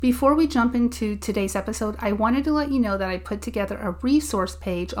Before we jump into today's episode, I wanted to let you know that I put together a resource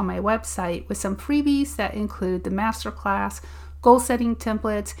page on my website with some freebies that include the masterclass, goal setting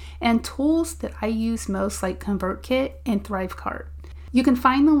templates, and tools that I use most like ConvertKit and ThriveCart. You can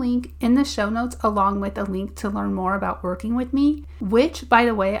find the link in the show notes along with a link to learn more about working with me, which, by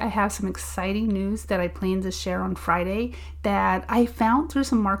the way, I have some exciting news that I plan to share on Friday that I found through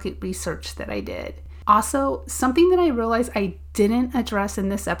some market research that I did. Also, something that I realized I didn't address in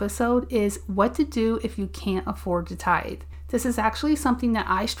this episode is what to do if you can't afford to tithe. This is actually something that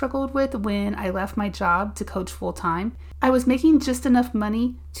I struggled with when I left my job to coach full-time. I was making just enough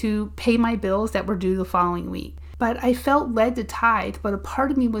money to pay my bills that were due the following week. But I felt led to tithe, but a part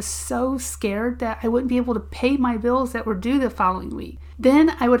of me was so scared that I wouldn't be able to pay my bills that were due the following week.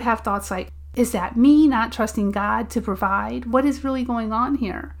 Then I would have thoughts like, is that me not trusting God to provide? What is really going on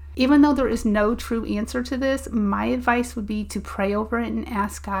here? Even though there is no true answer to this, my advice would be to pray over it and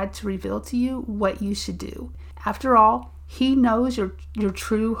ask God to reveal to you what you should do. After all, He knows your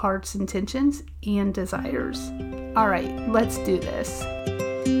true heart's intentions and desires. All right, let's do this.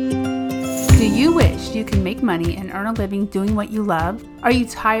 Do you wish you can make money and earn a living doing what you love? Are you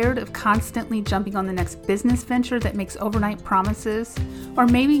tired of constantly jumping on the next business venture that makes overnight promises? Or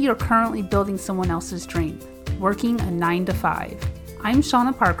maybe you're currently building someone else's dream, working a 9-to-5. I'm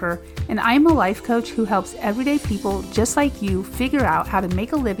Shauna Parker, and I'm a life coach who helps everyday people just like you figure out how to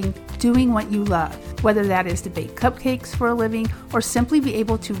make a living doing what you love, whether that is to bake cupcakes for a living or simply be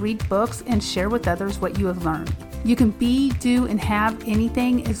able to read books and share with others what you have learned. You can be, do, and have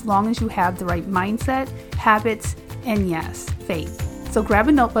anything as long as you have the right mindset, habits, and yes, faith. So grab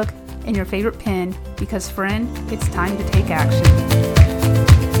a notebook and your favorite pen because, friend, it's time to take action.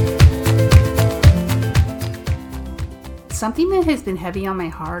 Something that has been heavy on my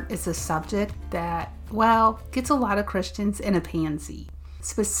heart is a subject that, gets a lot of Christians in a pansy.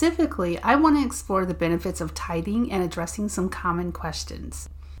 Specifically, I want to explore the benefits of tithing and addressing some common questions.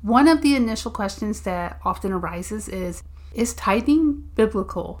 One of the initial questions that often arises is tithing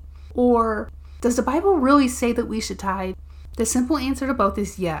biblical? Or does the Bible really say that we should tithe? The simple answer to both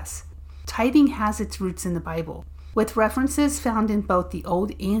is yes. Tithing has its roots in the Bible, with references found in both the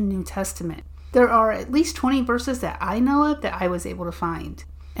Old and New Testament. There are at least 20 verses that I know of that I was able to find.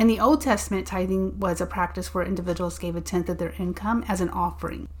 In the Old Testament, tithing was a practice where individuals gave a tenth of their income as an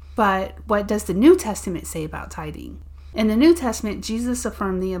offering. But what does the New Testament say about tithing? In the New Testament, Jesus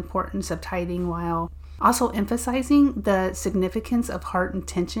affirmed the importance of tithing while also emphasizing the significance of heart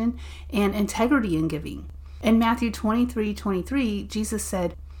intention and integrity in giving. In Matthew 23:23, Jesus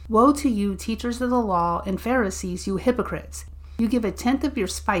said, "Woe to you, teachers of the law and Pharisees, you hypocrites! You give a tenth of your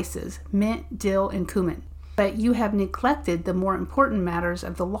spices, mint, dill, and cumin, but you have neglected the more important matters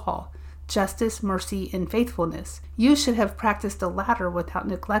of the law, justice, mercy, and faithfulness. You should have practiced the latter without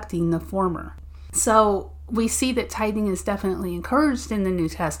neglecting the former." So we see that tithing is definitely encouraged in the New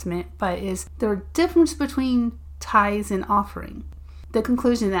Testament, but is there a difference between tithes and offering? The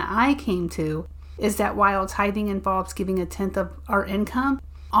conclusion that I came to is that while tithing involves giving a tenth of our income,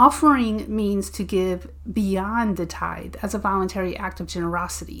 offering means to give beyond the tithe as a voluntary act of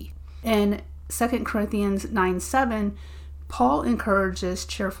generosity. In 2 Corinthians 9:7, Paul encourages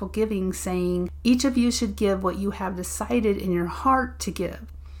cheerful giving, saying, "Each of you should give what you have decided in your heart to give,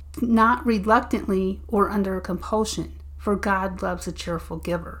 not reluctantly or under compulsion, for God loves a cheerful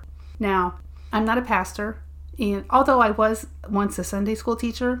giver." Now, I'm not a pastor, and although I was once a Sunday school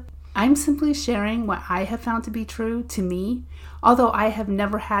teacher, I'm simply sharing what I have found to be true to me. Although I have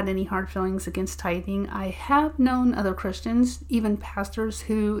never had any hard feelings against tithing, I have known other Christians, even pastors,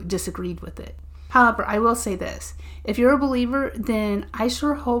 who disagreed with it. However, I will say this. If you're a believer, then I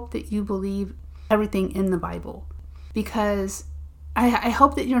sure hope that you believe everything in the Bible, because I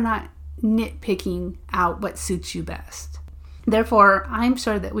hope that you're not nitpicking out what suits you best. Therefore, I'm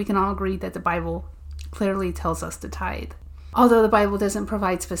sure that we can all agree that the Bible clearly tells us to tithe. Although the Bible doesn't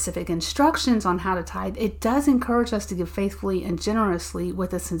provide specific instructions on how to tithe, it does encourage us to give faithfully and generously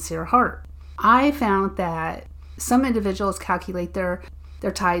with a sincere heart. I found that some individuals calculate their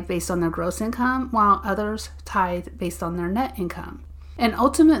tithe based on their gross income, while others tithe based on their net income. And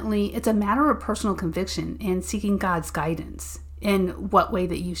ultimately, it's a matter of personal conviction and seeking God's guidance in what way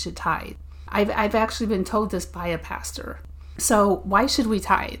that you should tithe. I've actually been told this by a pastor. So why should we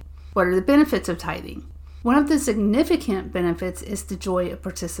tithe? What are the benefits of tithing? One of the significant benefits is the joy of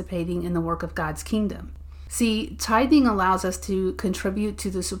participating in the work of God's kingdom. See, tithing allows us to contribute to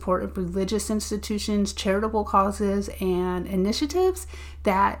the support of religious institutions, charitable causes, and initiatives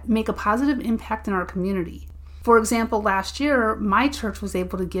that make a positive impact in our community. For example, last year, my church was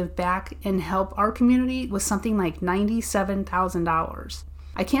able to give back and help our community with something like $97,000.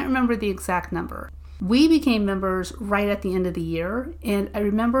 I can't remember the exact number. We became members right at the end of the year, and I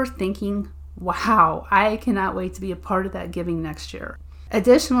remember thinking, wow, I cannot wait to be a part of that giving next year.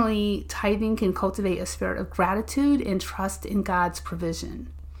 Additionally, tithing can cultivate a spirit of gratitude and trust in God's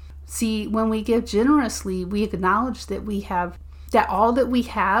provision. See, when we give generously, we acknowledge that all that we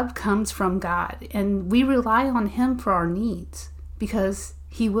have comes from God, and we rely on Him for our needs because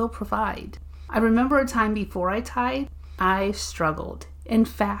He will provide. I remember a time before I tithed, I struggled. In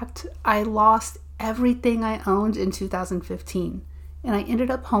fact, I lost everything I owned in 2015, and I ended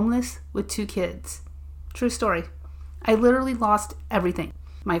up homeless with 2 kids. True story. I literally lost everything.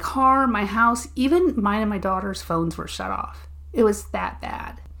 My car, my house, even mine and my daughter's phones were shut off. It was that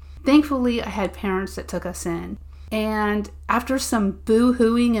bad. Thankfully, I had parents that took us in. And after some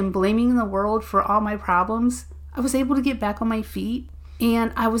boo-hooing and blaming the world for all my problems, I was able to get back on my feet.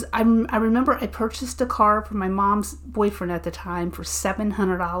 And I remember I purchased a car for my mom's boyfriend at the time for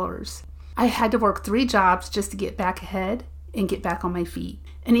 $700. I had to work 3 jobs just to get back ahead and get back on my feet.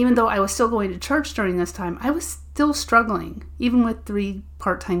 And even though I was still going to church during this time, I was still struggling, even with 3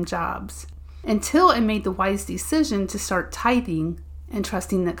 part-time jobs, until I made the wise decision to start tithing and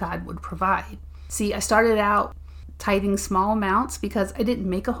trusting that God would provide. See, I started out tithing small amounts because I didn't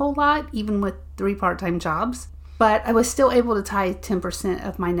make a whole lot, even with 3 part-time jobs, but I was still able to tithe 10%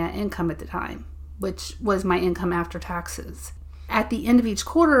 of my net income at the time, which was my income after taxes. At the end of each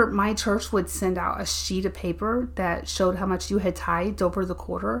quarter, my church would send out a sheet of paper that showed how much you had tithed over the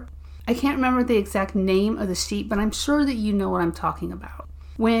quarter. I can't remember the exact name of the sheet, but I'm sure that you know what I'm talking about.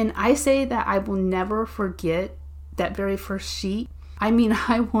 When I say that I will never forget that very first sheet, I mean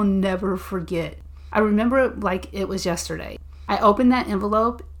I will never forget. I remember it like it was yesterday. I opened that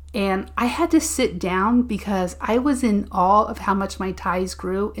envelope and I had to sit down because I was in awe of how much my tithes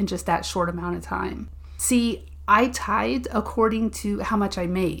grew in just that short amount of time. See, I tithed according to how much I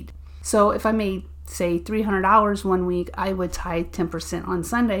made. So if I made, say, $300 one week, I would tithe 10% on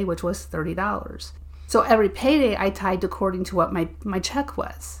Sunday, which was $30. So every payday, I tithed according to what my check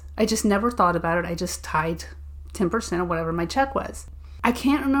was. I just never thought about it. I just tithed 10% of whatever my check was. I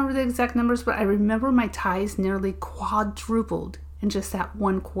can't remember the exact numbers, but I remember my tithes nearly quadrupled in just that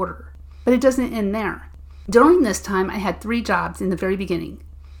one quarter. But it doesn't end there. During this time, I had 3 jobs in the very beginning,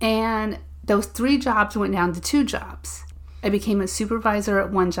 and those 3 jobs went down to 2 jobs. I became a supervisor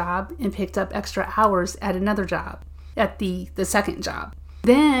at one job and picked up extra hours at another job, at the second job.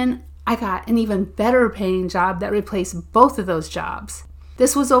 Then I got an even better paying job that replaced both of those jobs.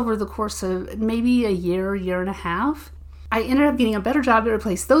 This was over the course of maybe a year and a half. I ended up getting a better job that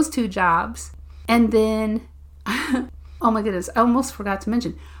replaced those 2 jobs. And then, oh my goodness, I almost forgot to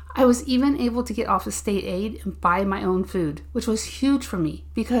mention, I was even able to get off of state aid and buy my own food, which was huge for me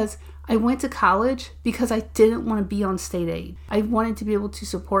because I went to college because I didn't want to be on state aid. I wanted to be able to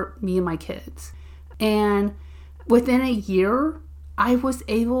support me and my kids. And within a year, I was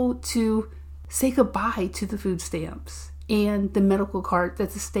able to say goodbye to the food stamps and the medical card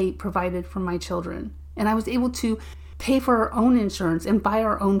that the state provided for my children. And I was able to pay for our own insurance and buy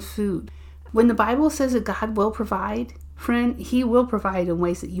our own food. When the Bible says that God will provide, friend, He will provide in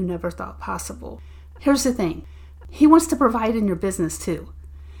ways that you never thought possible. Here's the thing. He wants to provide in your business too.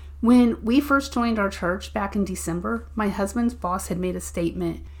 When we first joined our church back in December, my husband's boss had made a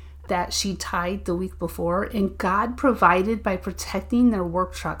statement that she tithed the week before, and God provided by protecting their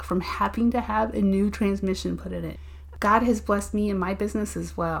work truck from having to have a new transmission put in it. God has blessed me in my business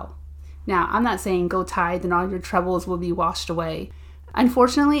as well. Now, I'm not saying go tithe and all your troubles will be washed away.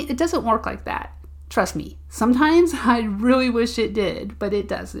 Unfortunately, it doesn't work like that. Trust me, sometimes I really wish it did, but it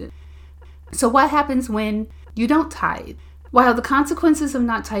doesn't. So what happens when you don't tithe? While the consequences of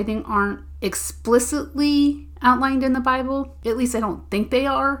not tithing aren't explicitly outlined in the Bible, at least I don't think they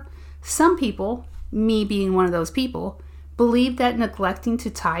are, some people, me being one of those people, believe that neglecting to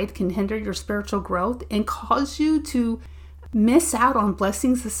tithe can hinder your spiritual growth and cause you to miss out on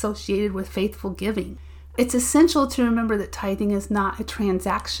blessings associated with faithful giving. It's essential to remember that tithing is not a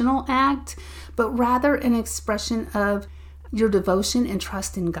transactional act, but rather an expression of your devotion and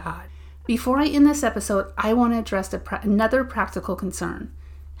trust in God. Before I end this episode, I want to address another practical concern: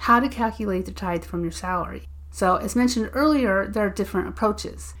 how to calculate the tithe from your salary. So, as mentioned earlier, there are different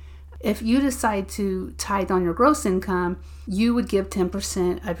approaches. If you decide to tithe on your gross income, you would give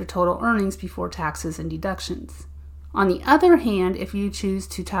 10% of your total earnings before taxes and deductions. On the other hand, if you choose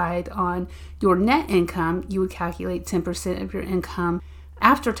to tithe on your net income, you would calculate 10% of your income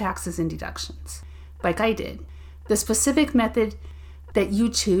after taxes and deductions, like I did. The specific method that you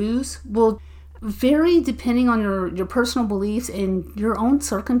choose will vary depending on your personal beliefs and your own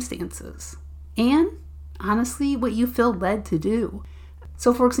circumstances, and honestly, what you feel led to do.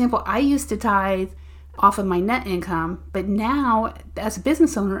 So for example, I used to tithe off of my net income, but now as a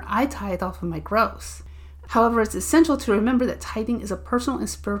business owner, I tithe off of my gross. However, it's essential to remember that tithing is a personal and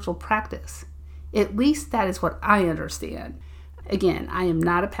spiritual practice. At least that is what I understand. Again, I am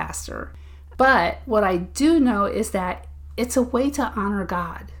not a pastor, but what I do know is that it's a way to honor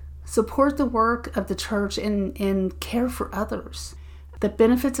God, support the work of the church, and care for others. The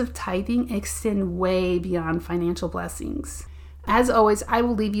benefits of tithing extend way beyond financial blessings. As always, I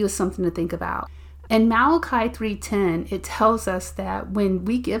will leave you with something to think about. In Malachi 3:10, it tells us that when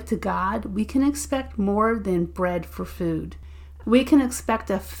we give to God, we can expect more than bread for food. We can expect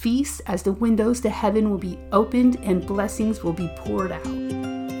a feast as the windows to heaven will be opened and blessings will be poured out.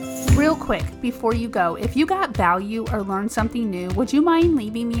 Real quick, before you go, if you got value or learned something new, would you mind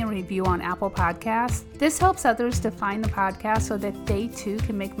leaving me a review on Apple Podcasts? This helps others to find the podcast so that they too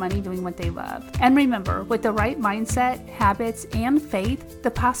can make money doing what they love. And remember, with the right mindset, habits, and faith,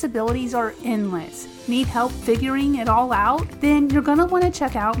 the possibilities are endless. Need help figuring it all out? Then you're going to want to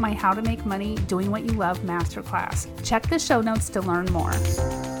check out my How to Make Money Doing What You Love masterclass. Check the show notes to learn more.